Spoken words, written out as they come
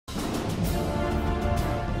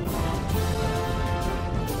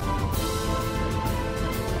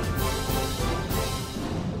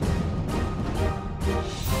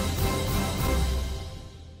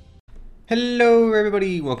Hello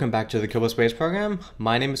everybody, welcome back to the Kerbal Space program.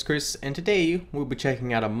 My name is Chris and today we'll be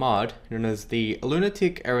checking out a mod known as the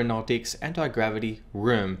Lunatic Aeronautics Anti-Gravity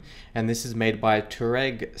Room, and this is made by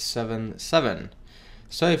Tureg77.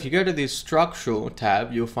 So if you go to the structural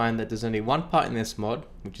tab, you'll find that there's only one part in this mod,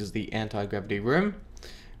 which is the anti-gravity room.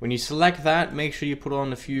 When you select that, make sure you put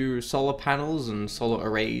on a few solar panels and solar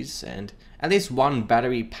arrays and at least one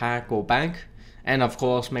battery pack or bank, and of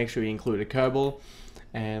course make sure you include a Kerbal.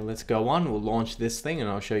 And let's go on, we'll launch this thing and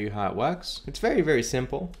I'll show you how it works. It's very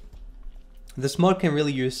simple. This mod can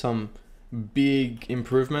really use some big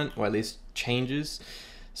improvement, or at least changes.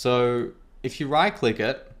 So if you right click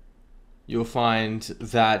it, you'll find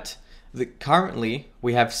that currently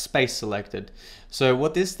we have space selected. So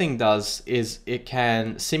what this thing does is it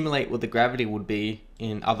can simulate what the gravity would be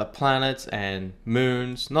in other planets and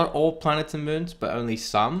moons. Not all planets and moons, but only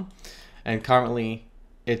some. And currently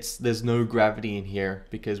there's no gravity in here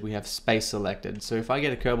because we have space selected. So if I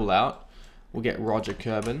get a Kerbal out, we'll get Roger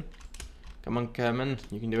Kerbin. Come on Kerbin,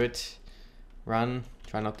 you can do it. Run,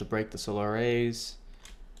 try not to break the solar arrays.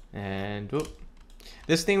 And whoop.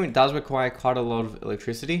 This thing does require quite a lot of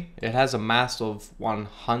electricity. It has a mass of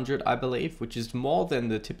 100, I believe, which is more than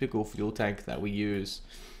the typical fuel tank that we use.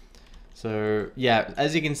 So yeah,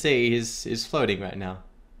 as you can see, he's floating right now.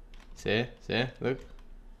 See, look.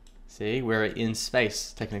 See, we're in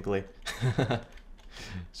space, technically.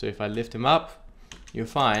 So if I lift him up, you'll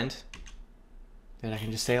find that I can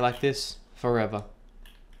just stay like this forever.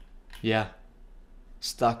 Yeah.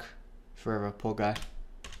 Stuck forever, poor guy.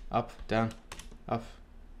 Up, down, up.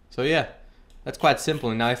 So yeah, that's quite simple.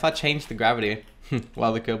 Now if I change the gravity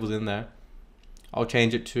while the Kerbal's in there, I'll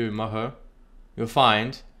change it to Moho. You'll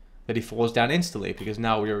find that he falls down instantly because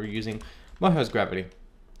now we are using Moho's gravity.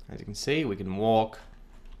 As you can see, we can walk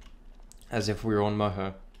as if we were on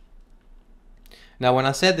Moho. Now when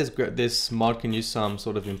I said this mod can use some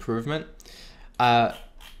sort of improvement, and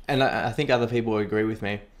I think other people agree with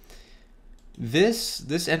me, this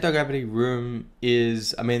anti-gravity room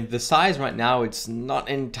is, I mean, the size right now, it's not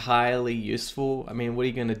entirely useful. I mean, what are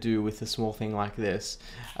you going to do with a small thing like this?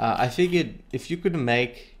 I figured if you could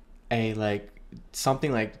make a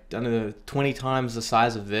something like, I don't know, 20 times the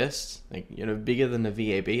size of this, like, you know, bigger than the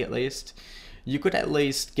VAB at least, you could at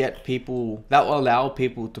least get people, that will allow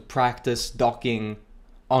people to practice docking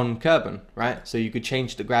on Kerbin, right? So you could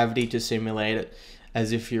change the gravity to simulate it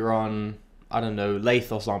as if you're on, I don't know,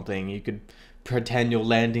 Lathe or something. You could pretend you're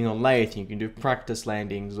landing on Lathe. You can do practice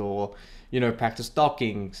landings or, you know, practice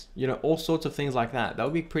dockings, you know, all sorts of things like that. That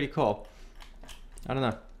would be pretty cool. I don't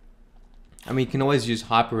know. I mean, you can always use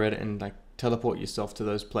HyperEdit and like teleport yourself to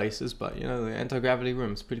those places, but you know, the anti-gravity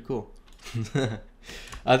room is pretty cool.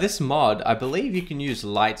 This mod, I believe you can use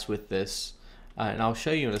lights with this, and I'll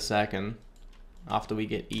show you in a second after we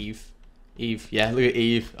get Eve. Yeah, look at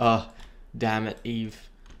Eve. Oh, damn it, Eve.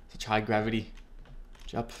 Such high gravity.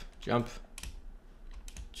 Jump.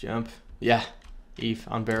 Yeah, Eve,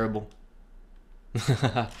 unbearable.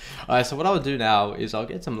 Alright, so what I'll do now is I'll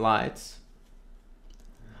get some lights.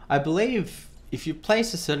 I believe if you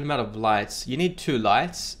place a certain amount of lights, you need 2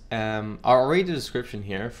 lights. I'll read the description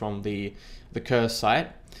here from the Curse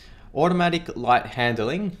site. Automatic light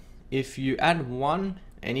handling. If you add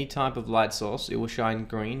any type of light source, it will shine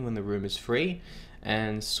green when the room is free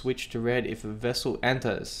and switch to red if a vessel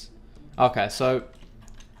enters. Okay, so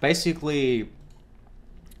basically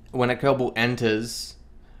when a Kerbal enters,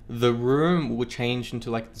 the room will change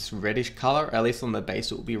into like this reddish color. At least on the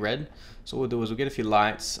base it will be red. So what we'll do is we'll get a few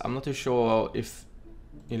lights. I'm not too sure if,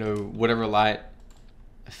 you know, whatever light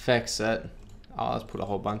affects it. Let's put a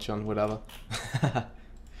whole bunch on, whatever.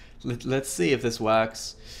 Let's see if this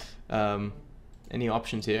works. Any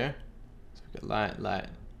options here? So we've got light.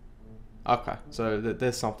 Okay, so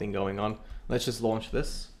there's something going on. Let's just launch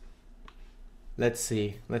this. Let's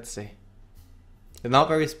see. They're not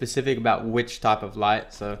very specific about which type of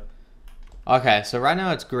light, so. Okay, so right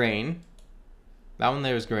now it's green. That one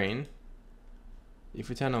there is green. If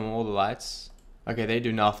we turn on all the lights, okay, they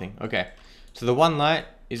do nothing. Okay, so the one light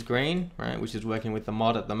is green, right, which is working with the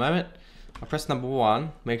mod at the moment. I press number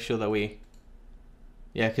 1, make sure that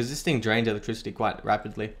yeah, because this thing drains electricity quite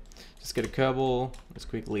rapidly. Just get a Kerbal, let's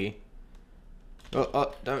quickly,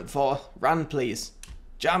 oh, don't fall, run please,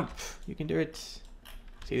 jump, you can do it.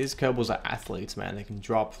 See, these Kerbals are athletes, man, they can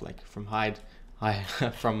drop like from high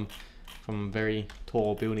from very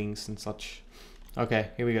tall buildings and such.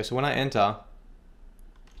 Okay, here we go, so when I enter,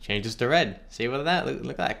 changes to red. See what that?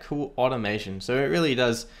 Look at that cool automation. So it really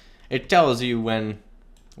does. It tells you when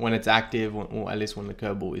it's active, or at least when the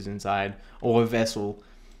Kerbal is inside, or a vessel,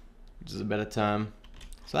 which is a better term.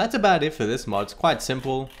 So that's about it for this mod. It's quite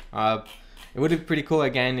simple. It would be pretty cool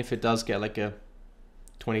again if it does get like a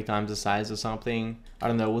 20 times the size or something. I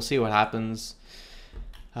don't know, we'll see what happens.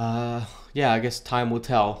 Yeah, I guess time will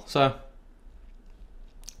tell. So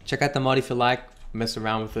check out the mod if you like, mess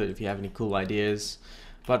around with it if you have any cool ideas.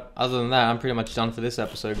 But other than that, I'm pretty much done for this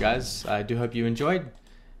episode, guys. I do hope you enjoyed.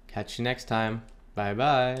 Catch you next time. Bye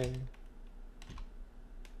bye.